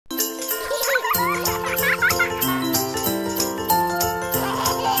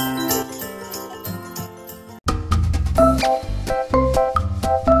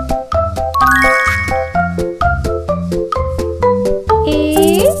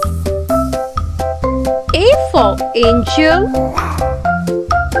for angel.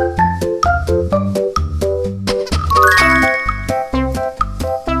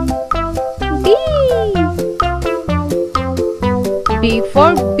 B. B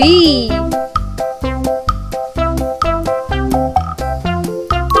for bee.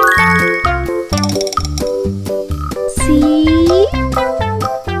 C.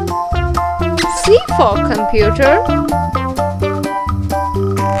 C for computer.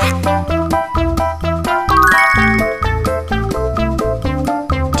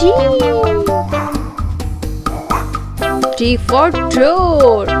 D. D for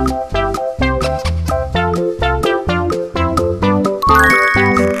door.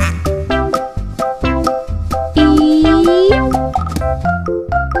 E.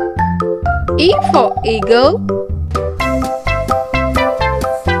 E for eagle.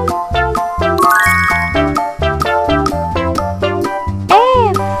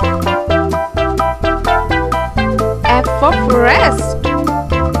 F. F for forest.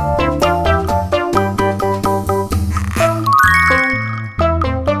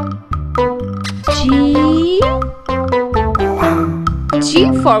 G.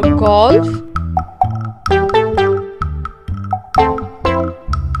 G for golf.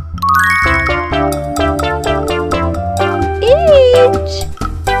 H.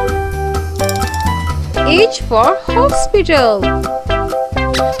 H for hospital.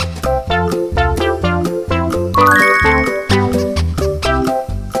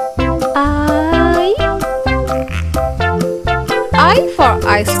 I for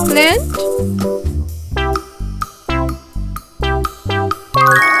ice plant.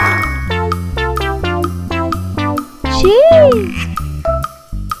 J.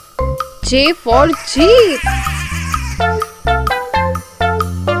 J for jeep.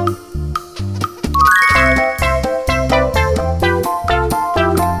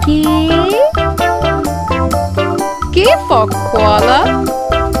 K. K for koala.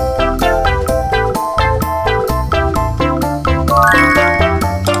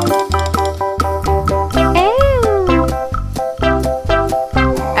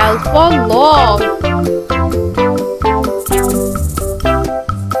 L for log.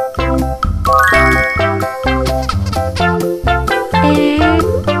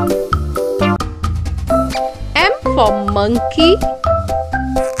 M for monkey.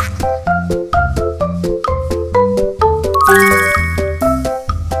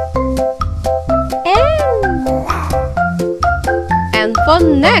 N for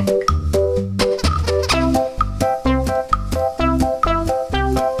neck.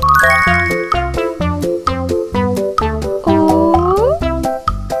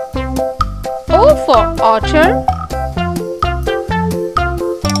 O for otter.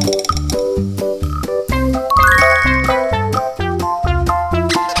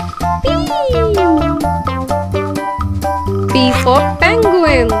 P for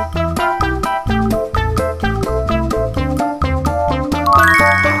penguin.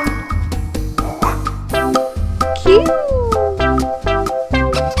 Q.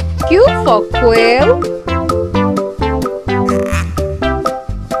 Q for quail.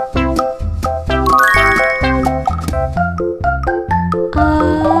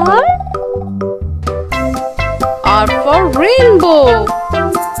 R. R for rainbow.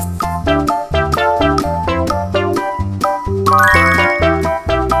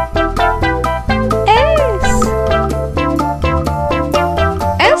 S.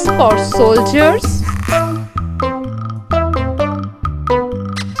 S for soldiers.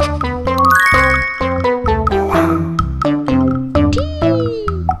 T.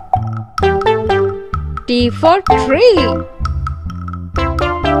 T for tree.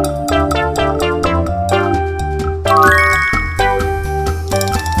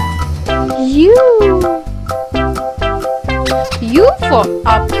 U. U for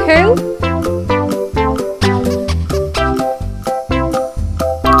uphill.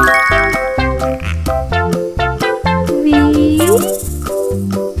 V.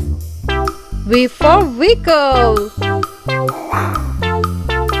 V for vehicle.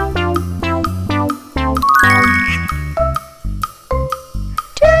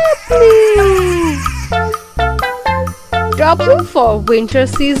 W. W for winter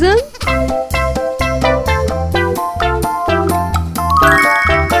season.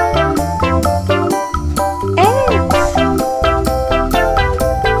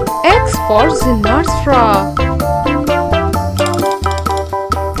 X for Nursery.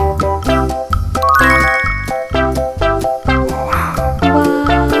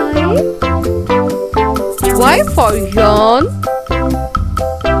 Y for yarn.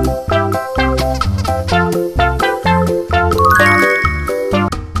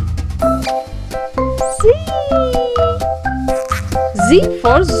 Z.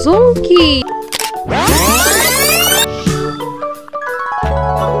 for Zonkey.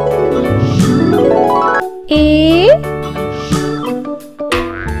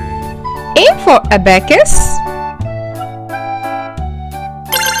 A for abacus.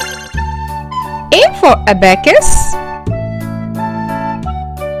 A for abacus.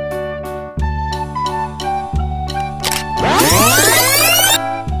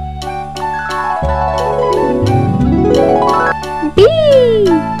 B.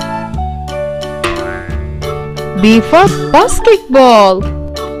 B for basketball.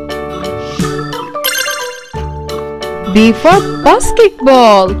 B for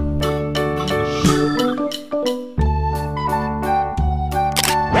basketball.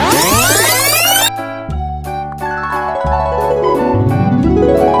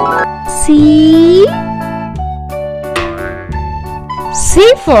 C.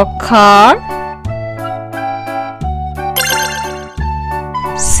 C for car.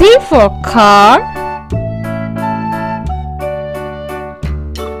 C for car.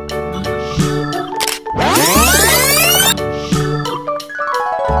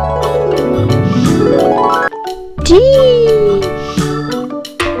 D.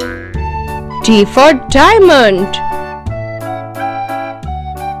 D for diamond.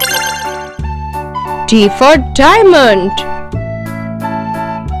 D for diamond.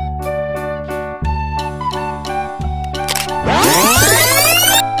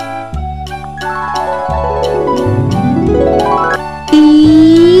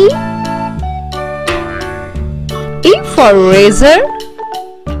 E. E for razor.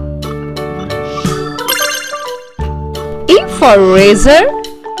 E for razor.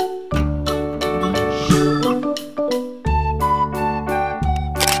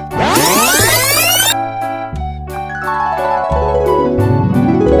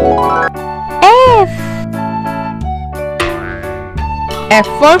 F. F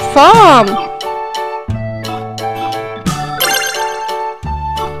for farm.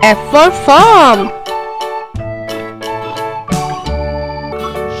 F for farm.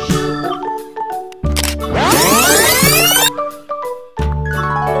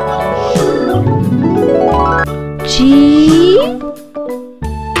 G.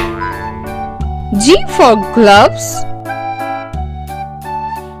 G for gloves.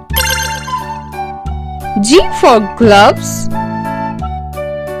 G for gloves.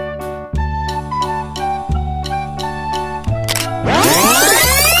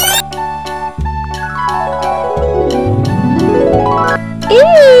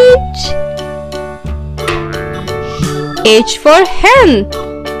 H. H for hen.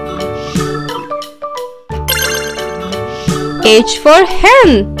 H for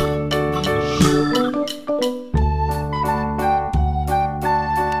hen.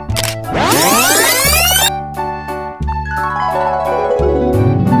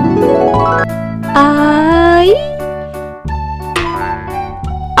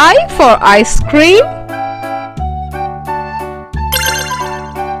 I for ice cream.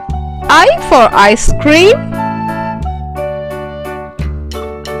 I for ice cream.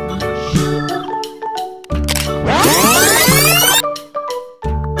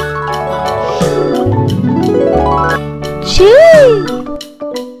 J.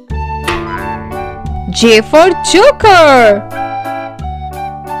 J for joker.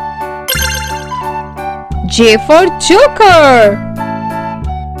 J for joker.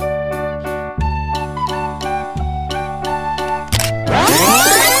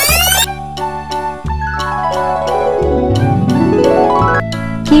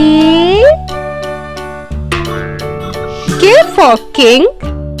 K. K for king.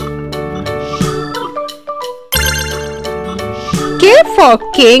 K for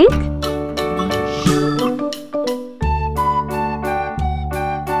king.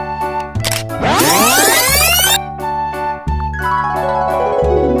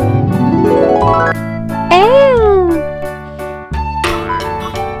 L.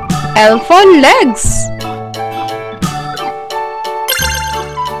 L for legs.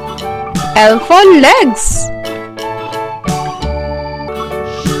 L for legs.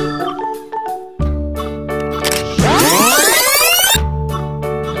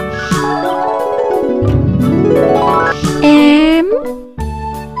 M.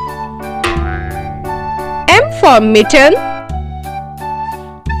 M for mitten.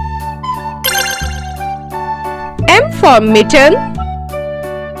 M for mitten.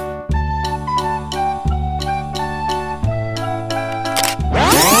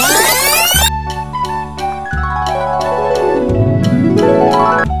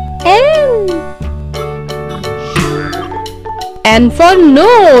 N for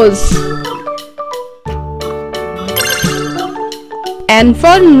nose. N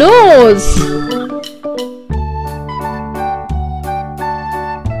for nose.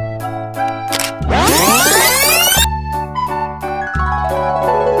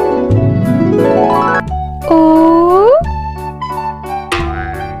 O.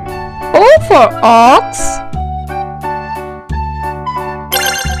 O for ox.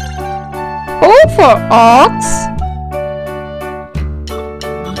 O for ox.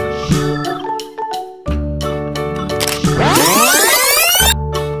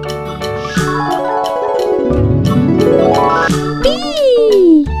 P.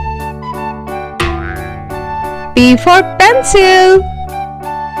 P for pencil.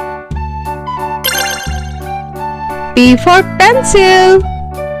 P for pencil.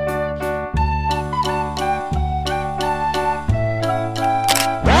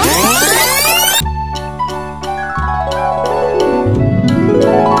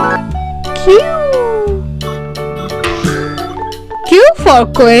 Q. Q for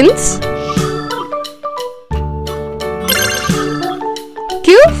quince. Q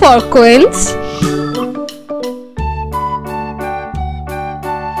for quince.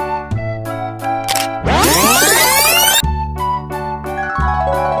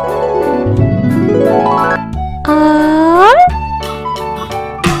 R.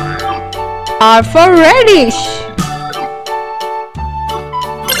 R for radish.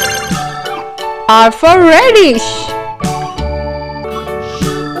 R for radish.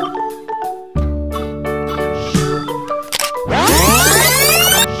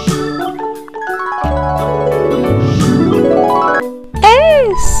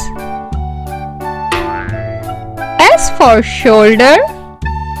 S. S for shoulder.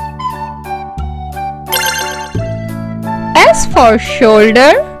 S for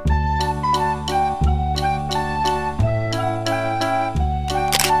shoulder.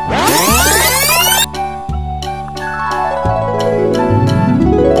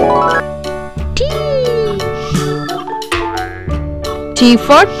 T. T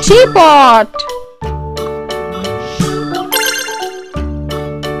for teapot.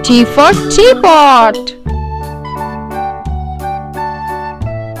 T for teapot.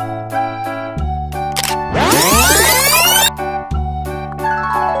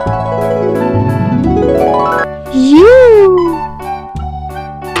 U.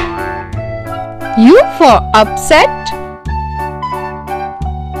 U for upset.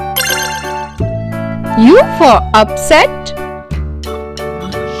 U for upset.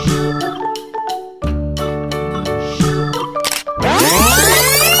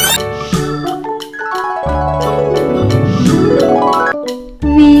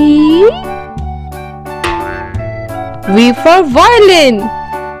 V. V for violin.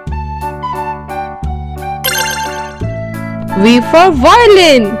 V for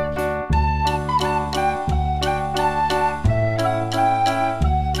violin.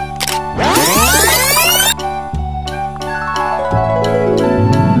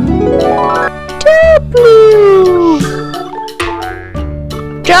 W.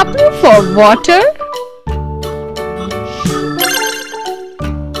 W for water.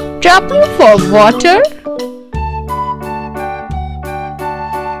 W for water.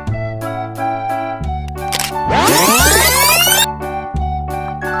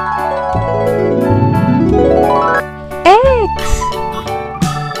 X.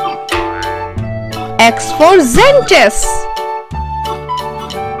 X for Xanthus.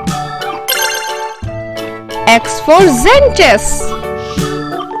 X for Xanthus.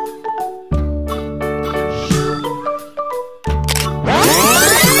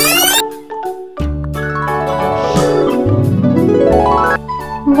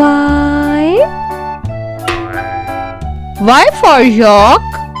 Y. Y for York.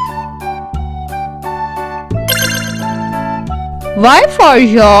 Y for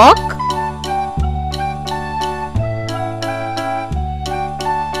York.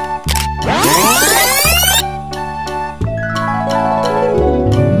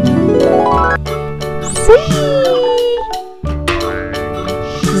 Z.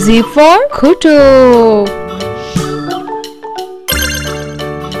 Z for Kutu.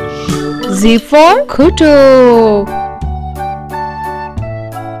 Z for Kutu.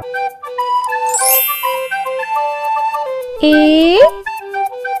 A.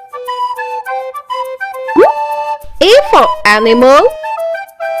 A for animal.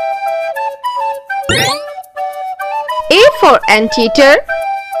 A for anteater.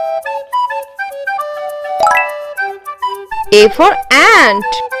 A for ant.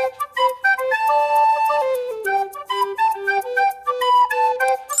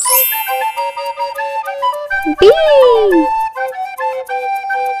 B.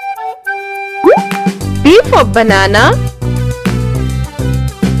 B for banana.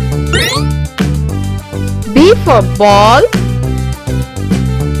 B for ball.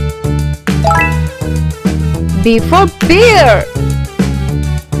 B for bear.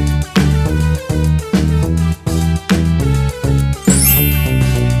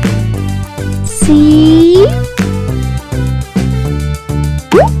 C.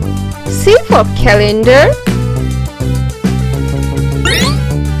 C for calendar.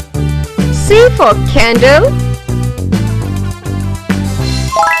 C for candle.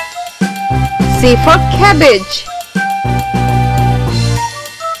 C for cabbage.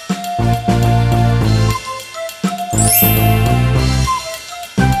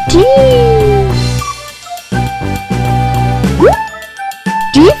 D.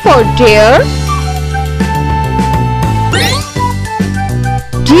 D for deer.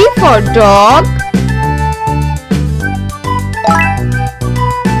 D for dog.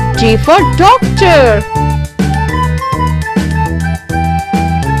 D for doctor.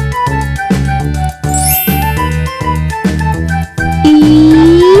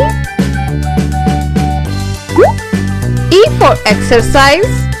 E. E for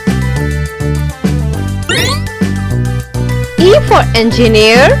exercise. E for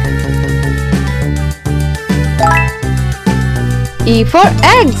engineer. E for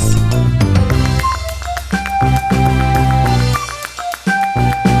eggs.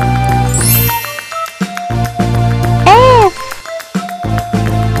 F.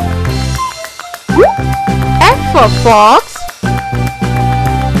 F for fox.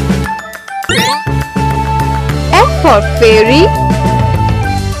 F for fairy.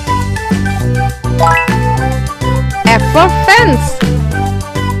 F for fence.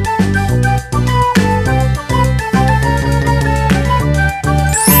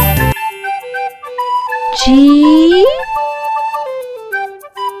 G.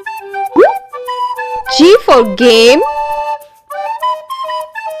 G for game.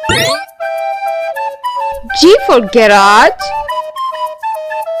 G for garage.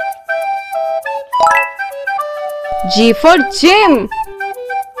 G for gym.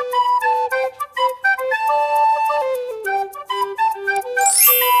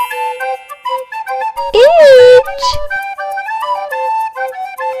 H.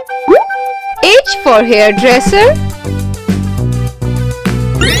 H for hairdresser.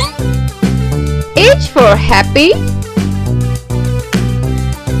 H for happy.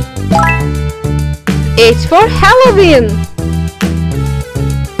 H for Halloween.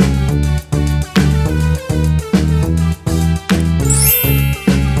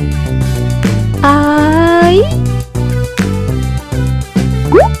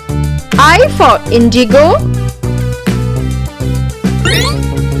 I for indigo.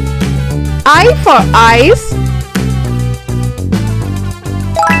 I for eyes.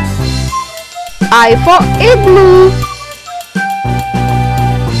 I for igloo.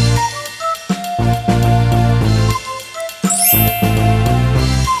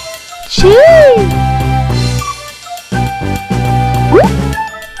 J.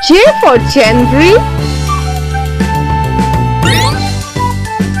 J for January.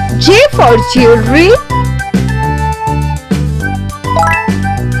 J for jewelry.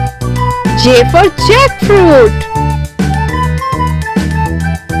 J for jackfruit.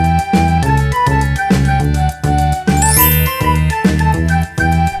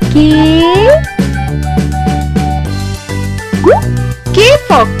 K. K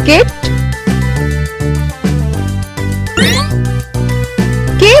for kit.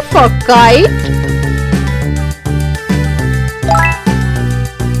 K for kite.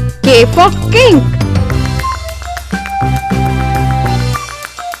 K for king.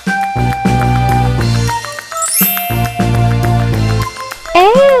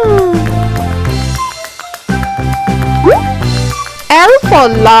 L. L for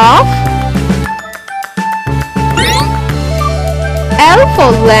laugh. L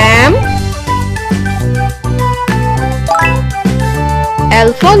for lamb.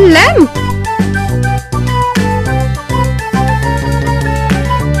 L for lamp.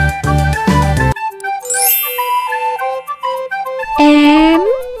 M.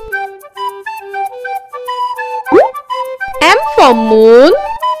 M for moon.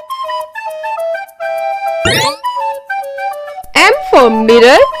 M for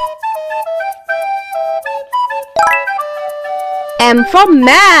mirror. M for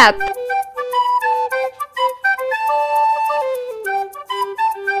math.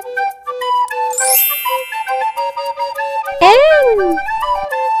 N.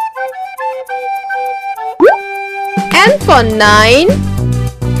 N for 9.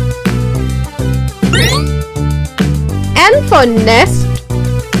 N for nest.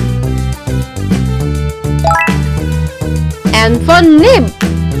 N for nib.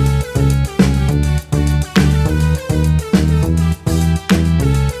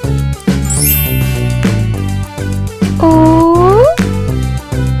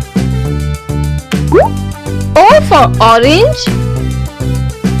 for orange.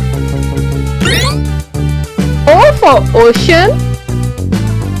 O for ocean.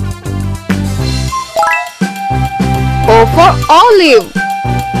 O for olive.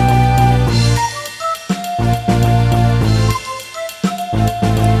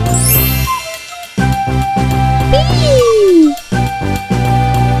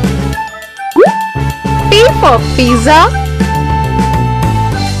 P for pizza.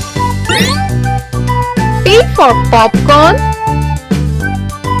 P for popcorn.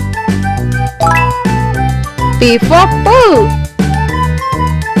 P for pool.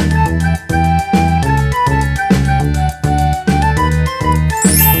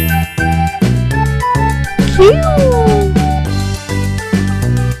 Q.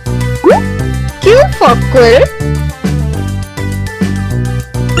 Q for quilt.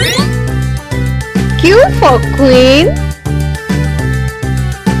 Q for queen.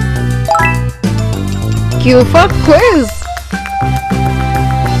 Q for quiz.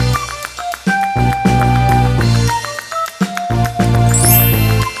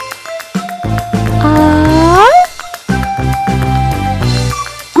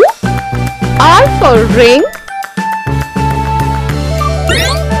 R for ring.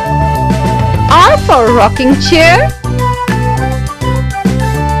 R for rocking chair.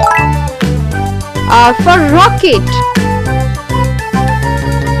 R for rocket.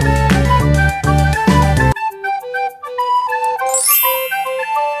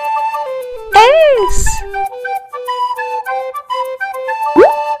 S.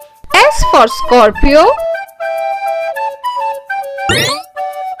 S for Scorpio.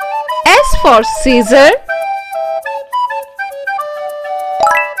 S for scissor.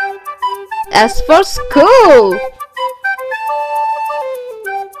 S for school.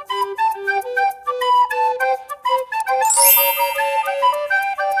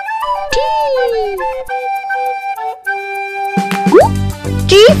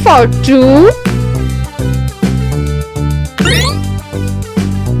 T for true.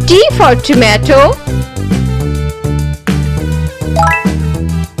 T for tomato.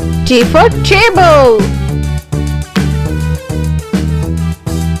 T for table.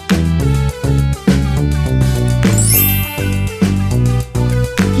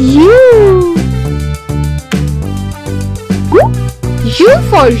 U. U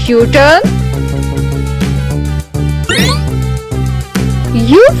for U-turn.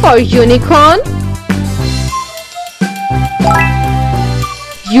 U for unicorn.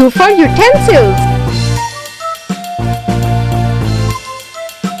 U for utensils.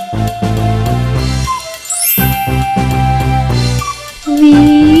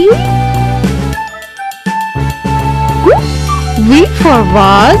 V. V for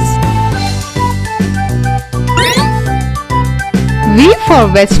vase. V for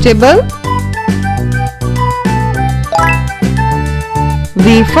vegetable.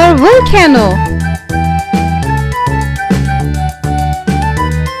 V for volcano.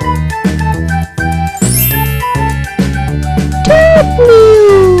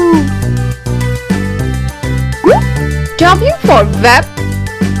 W for web.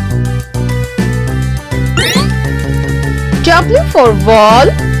 W for wall.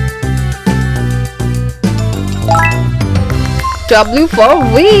 W for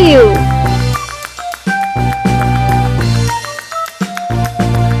wheel.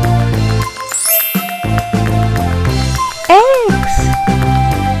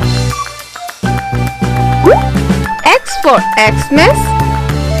 X for Xmas.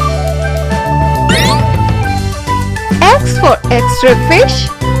 X for extra fish.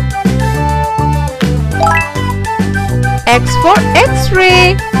 X for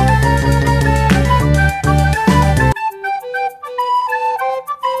X-ray.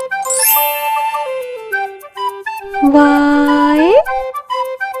 Y.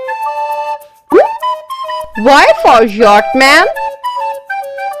 Y for yachtman.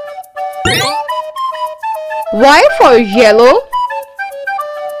 Y for yellow.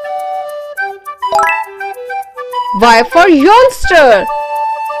 Y for youngster.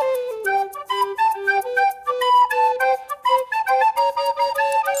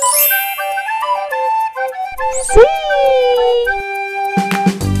 Z.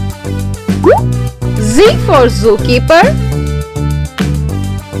 Z for zookeeper.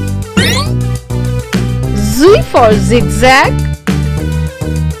 Z for zigzag.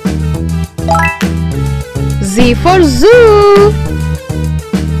 Z for zoo.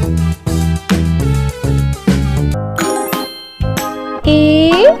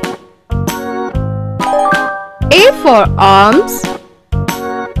 A for arms.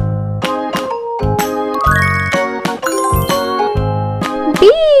 B.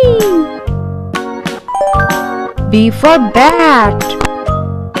 B for bat.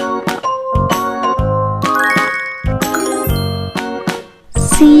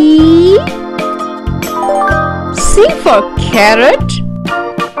 C. C for carrot.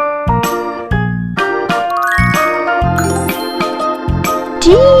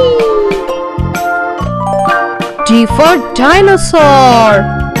 D. D for dinosaur.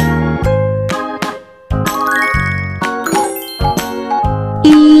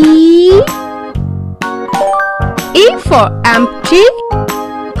 E. E for empty.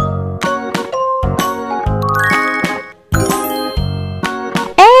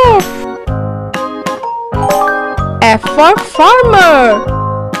 F. F for farmer.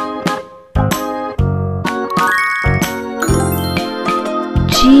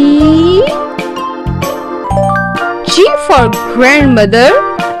 G. G for grandmother.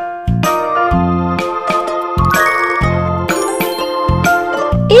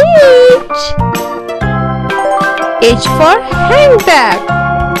 H. H for handbag.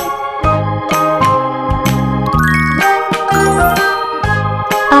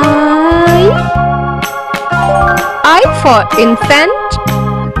 I for infant.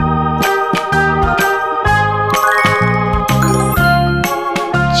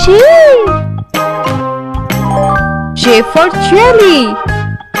 J. J for jelly.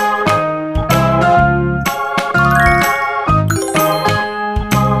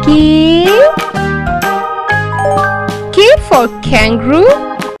 K. K for kangaroo.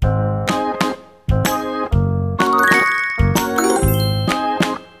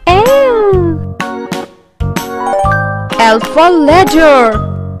 L. L for ladder.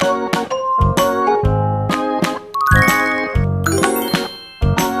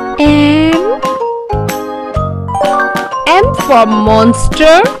 M. M for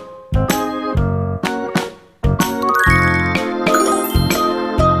monster.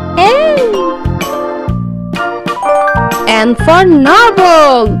 N. N for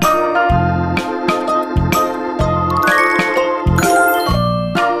narwhal.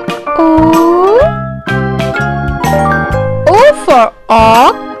 O. O for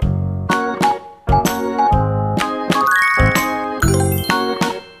ox.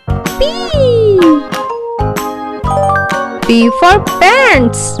 P. P for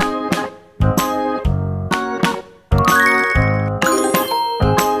pants.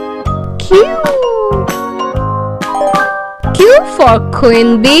 Q. Q for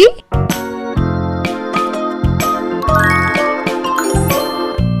queen bee.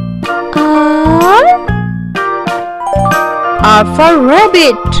 R. R for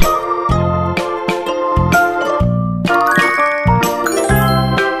rabbit.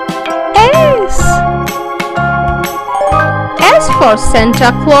 S. S for Santa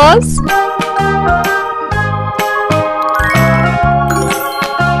Claus.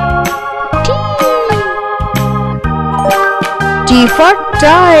 T. T for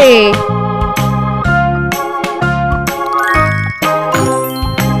tie.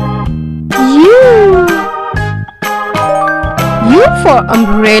 U. U for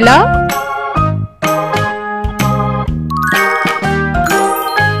umbrella.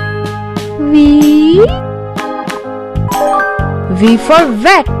 V. V for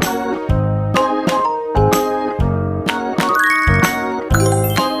vet.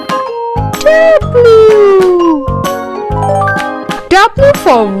 W. W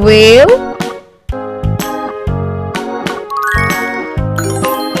for whale.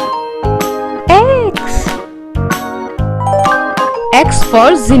 X. X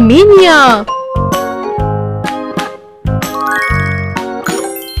for Ximenia.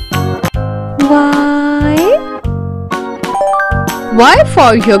 Y. Y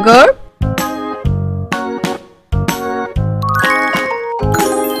for yogurt.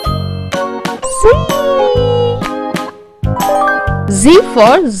 Z. Z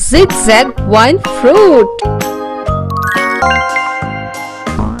for zigzag vine fruit.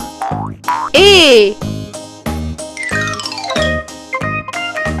 A.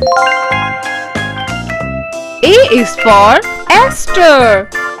 A is for Esther.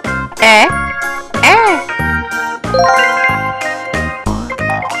 A.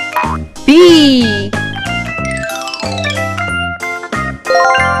 B.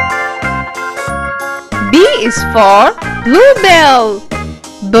 B is for bluebell.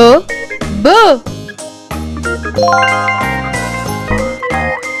 B.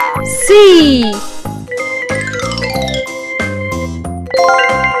 C.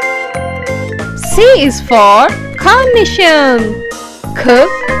 C is for carnation. K.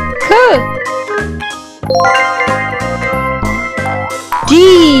 D.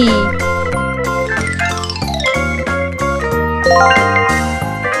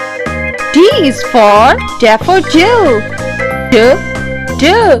 D is for daffodil. D.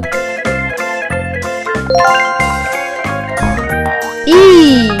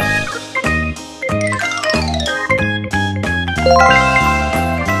 E.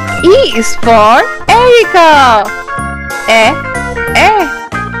 E is for Erica. E.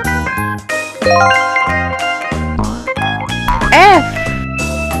 F.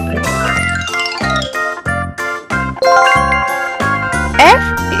 F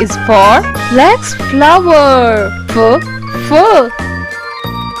is for flax flower. F.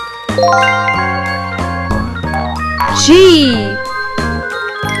 G.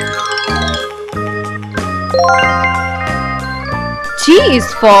 G is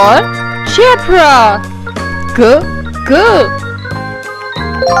for zebra. G.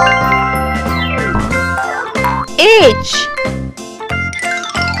 H.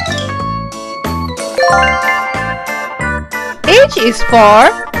 H is for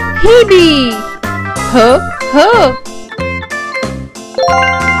Hebe. H.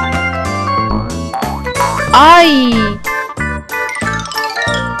 I.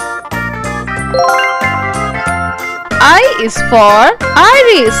 I is for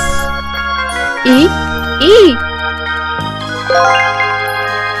Iris. E.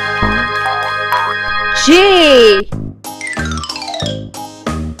 J.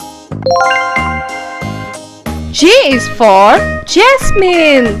 J is for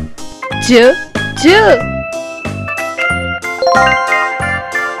Jasmine. J.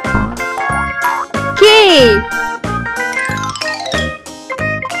 K.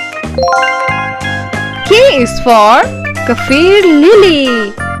 K is for Kaffir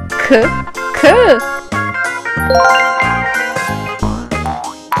lily. K.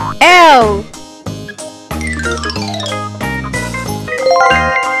 L.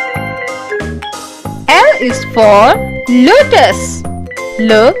 L is for lotus.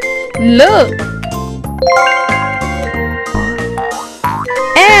 L.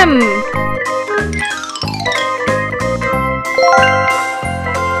 M.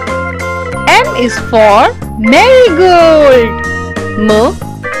 M is for marigold.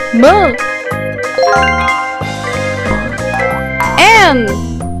 M. N.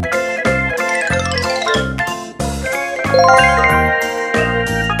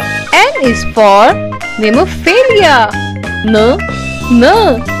 N is for Nemophila. N.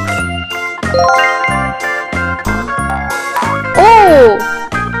 O.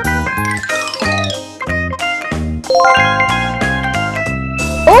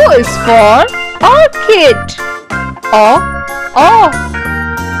 O is for orchid. O.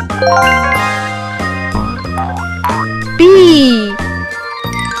 P.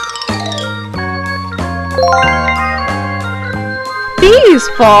 P is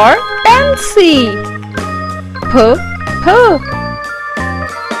for pansy. P.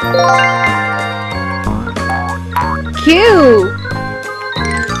 Q.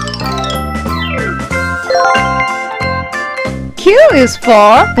 Q is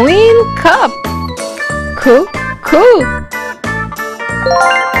for queen cup. Q.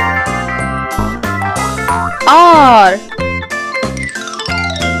 R.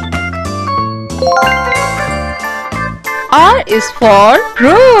 R is for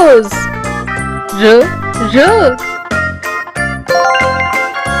rose. R.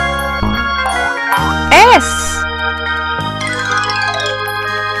 S.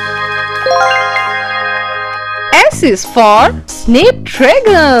 S is for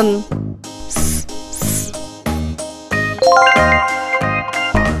snapdragon.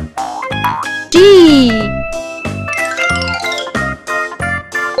 T.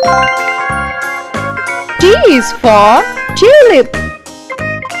 T is for tulip.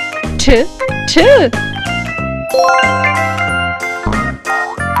 T.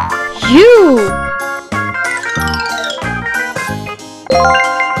 U.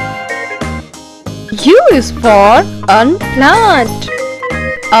 U is for unplant.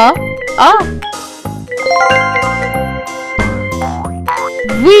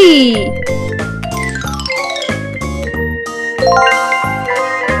 V.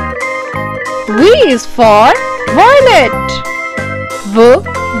 V is for violet.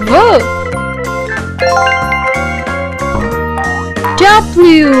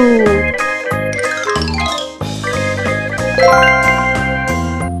 W.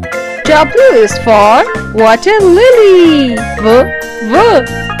 W is for water lily. W.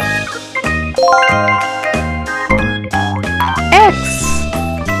 X.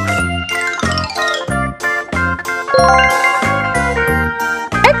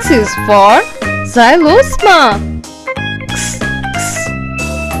 X is for xylosma.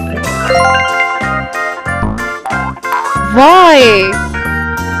 Y.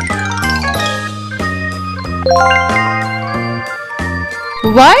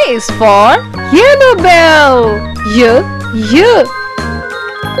 Y is for yellow bell. Y.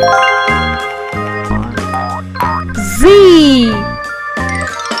 Z.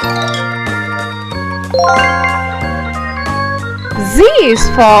 Z is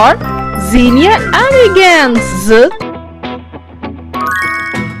for Xenia elegans. Z.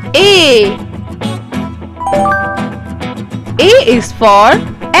 A. A is for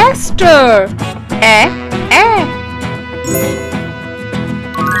Esther. A.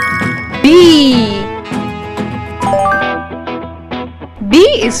 B. B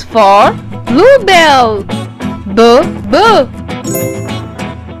is for Bluebell. B.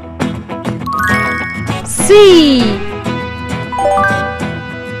 C.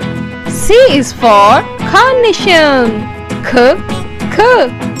 C is for Carnation. K.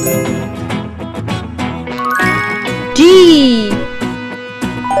 D.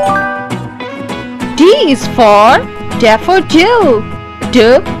 D is for Daffodil. D.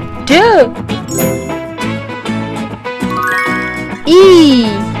 E.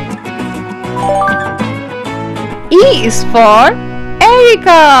 E is for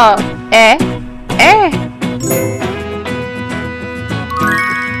Erica. F.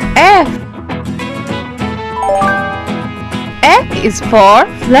 F is for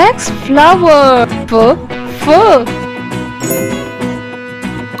flax flower. F.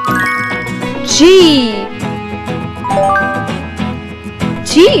 G.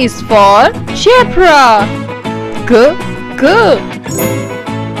 G is for zebra. G.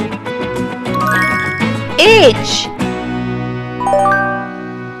 H.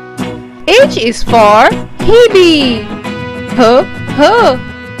 H is for Hebe. H.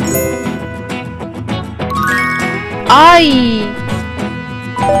 I.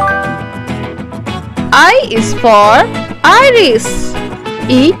 I is for Iris.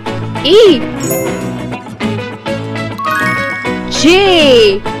 E.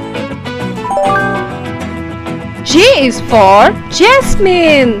 J. J is for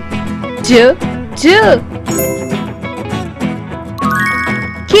Jasmine. J.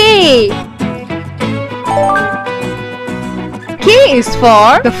 K. K is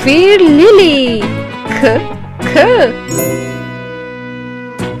for the fair lily. K.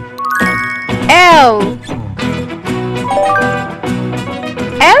 L.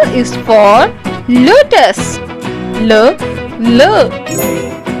 L is for lotus. L.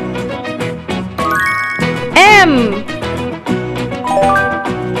 M.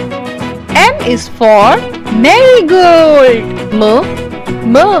 M is for marigold. M.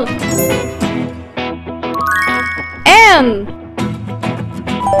 N.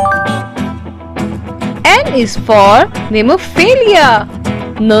 N is for Nemophila.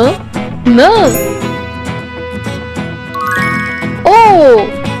 N. O.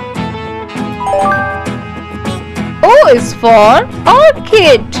 O is for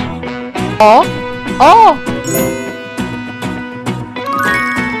orchid. O.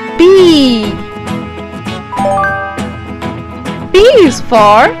 P. P is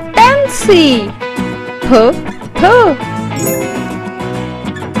for pansy. P.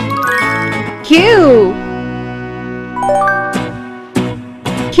 Q.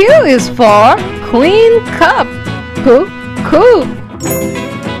 Q is for queen cup. Q.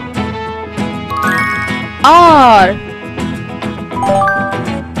 R.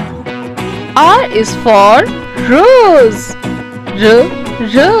 R is for rose.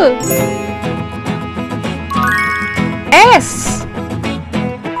 R. S.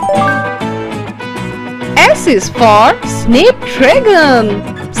 S is for snapdragon.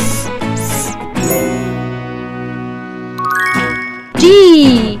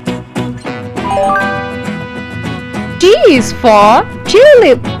 D. D is for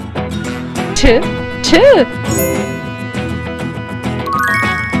tulip. T.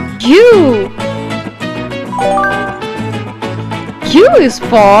 U. U is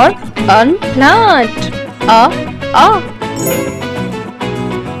for unplant. A.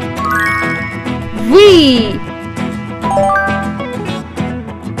 V.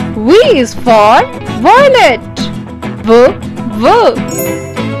 V is for violet. V.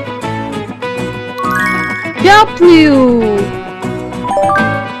 W.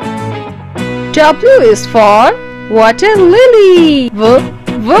 W is for water lily. V.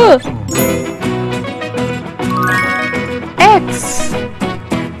 X.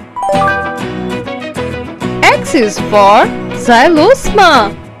 X is for xylosma.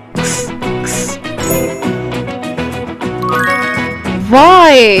 X.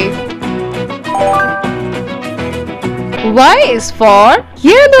 Y. Y is for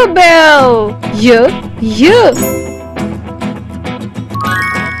yellow bell. Y.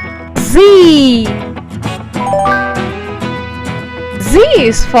 Z. Z Z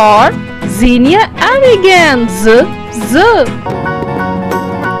is for Xenia elegans. Z.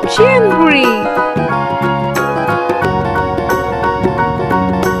 January.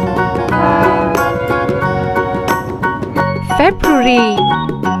 February.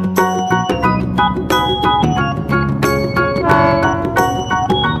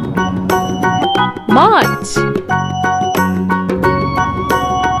 March.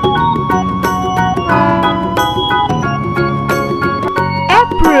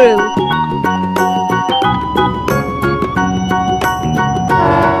 April.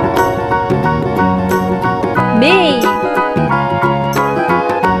 May.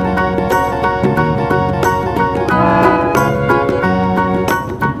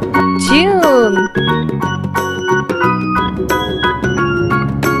 June.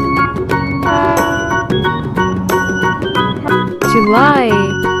 July.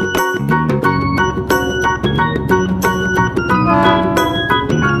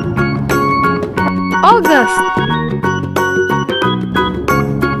 August.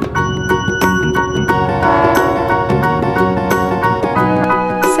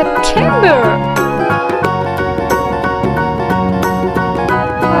 September.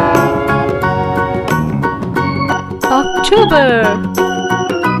 October.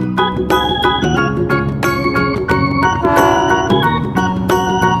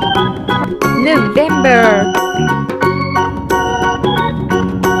 November.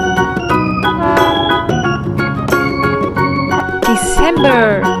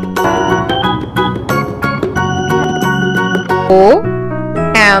 December.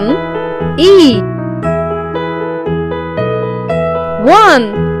 O-N-E. 1.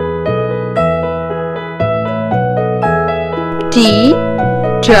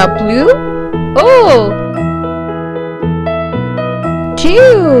 D-W-O.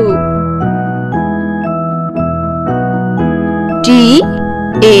 2. D-H-R-E-E.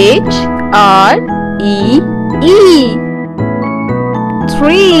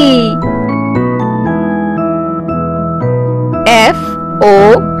 3. F-O-U-R.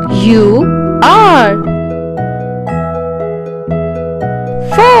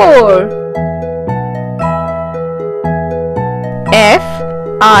 4. F-I-V-E.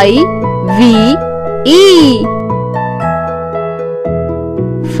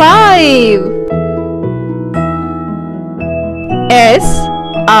 5.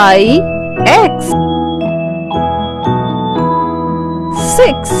 S-I-X.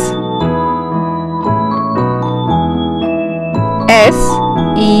 6.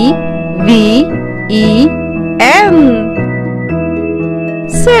 S-E-V-E-N.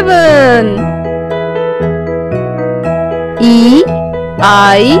 7.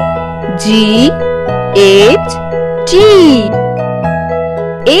 E-I-G-H-T.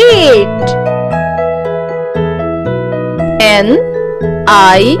 8.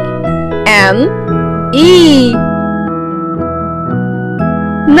 N-I-N-E.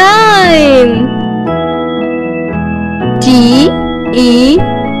 9. T-E-N.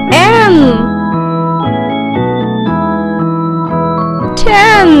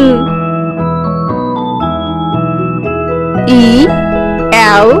 10.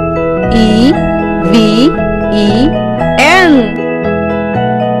 E-L-E-V-E-N.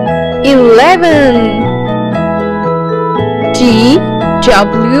 11. T-W-E-L-V-E.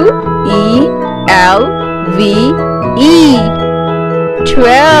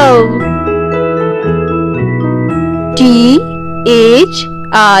 12. T-H-I-R-T-E-E-N.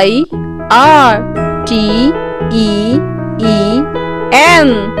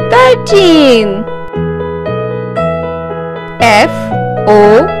 13.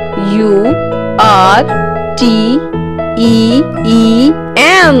 F-O-U-R-T-E-E-N.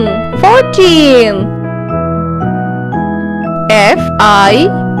 14.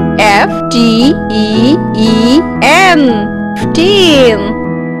 F-I-F-T-E-E-N. 15.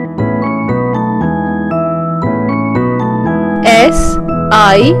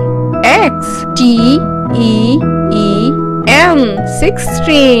 S-I-X-T-E-E-N.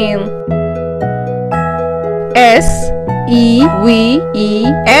 16.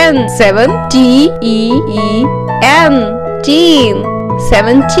 S-E-V-E-N. 7. T-E-E-N. Teen.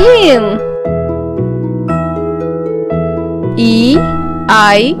 17.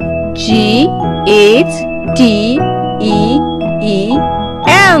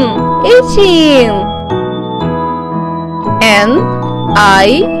 E-I-G-H-T-E-E-N. 18. N-I-N-E-D-E-E-N.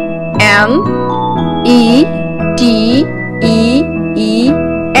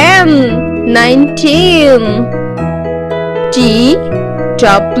 19. T-W-E-N-T-Y.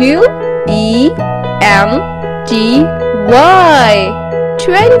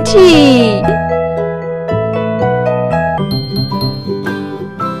 20.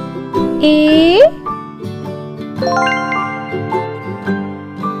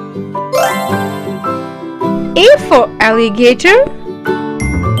 alligator.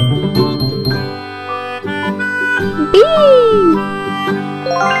 B.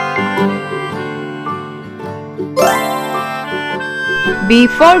 B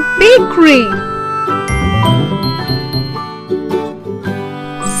for bakery.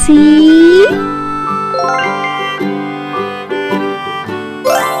 C.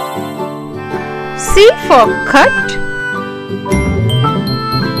 C for cut.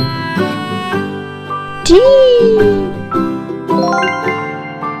 D.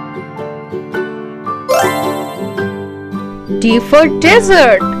 D for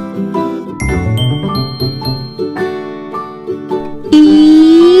desert.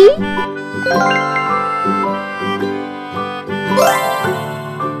 E.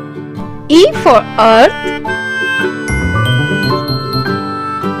 E for earth.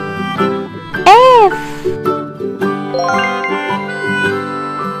 F.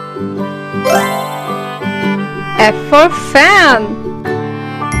 F for fan.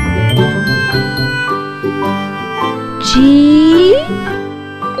 G.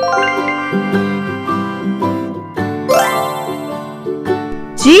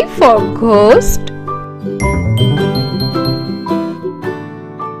 G for ghost.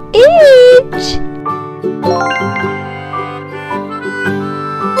 H.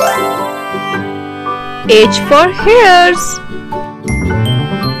 H for hairs.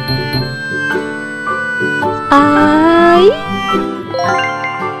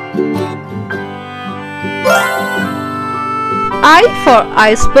 I for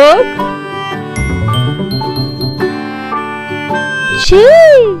iceberg. J.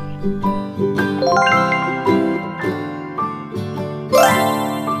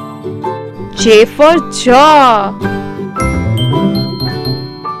 J for jaw.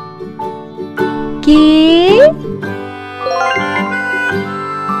 K.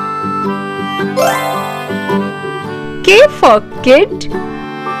 K for kid.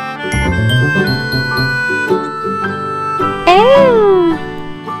 L.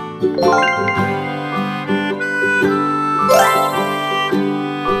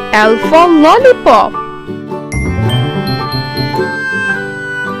 L for lollipop.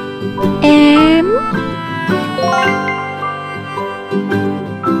 M.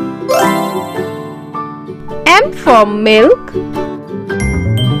 M for milk.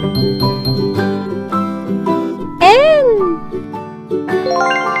 N.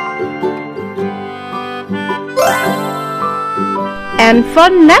 N for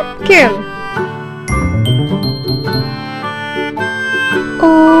napkin. O.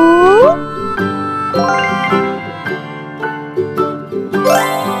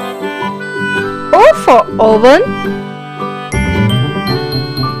 O for oven.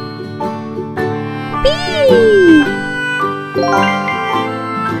 P.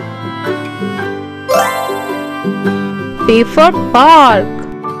 P for park.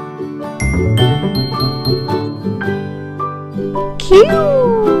 Q.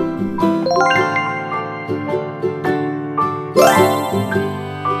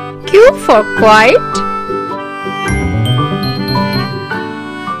 Q for quiet.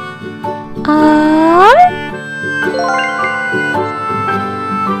 R.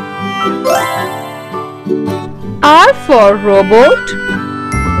 R for robot.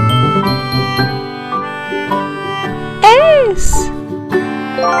 S.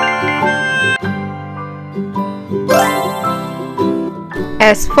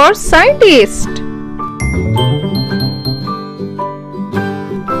 S for scientist.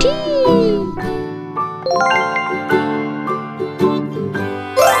 T.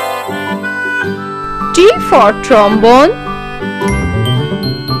 T for trombone.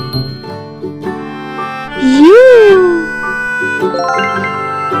 U.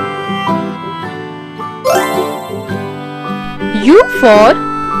 U for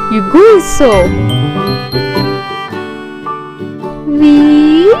Uguiso. V.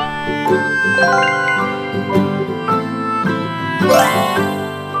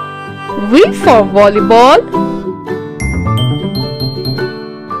 V for volleyball.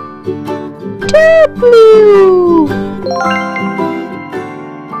 W.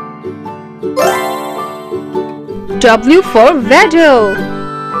 W for waddle.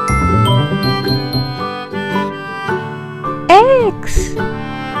 X.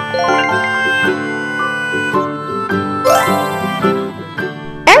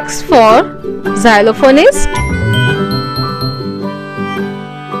 X for xylophonist.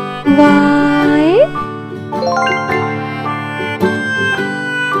 Y.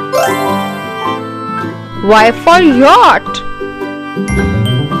 Y for yacht.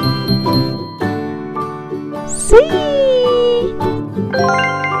 Z.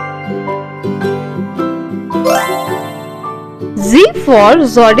 Z for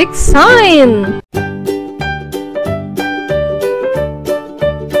zodiac sign.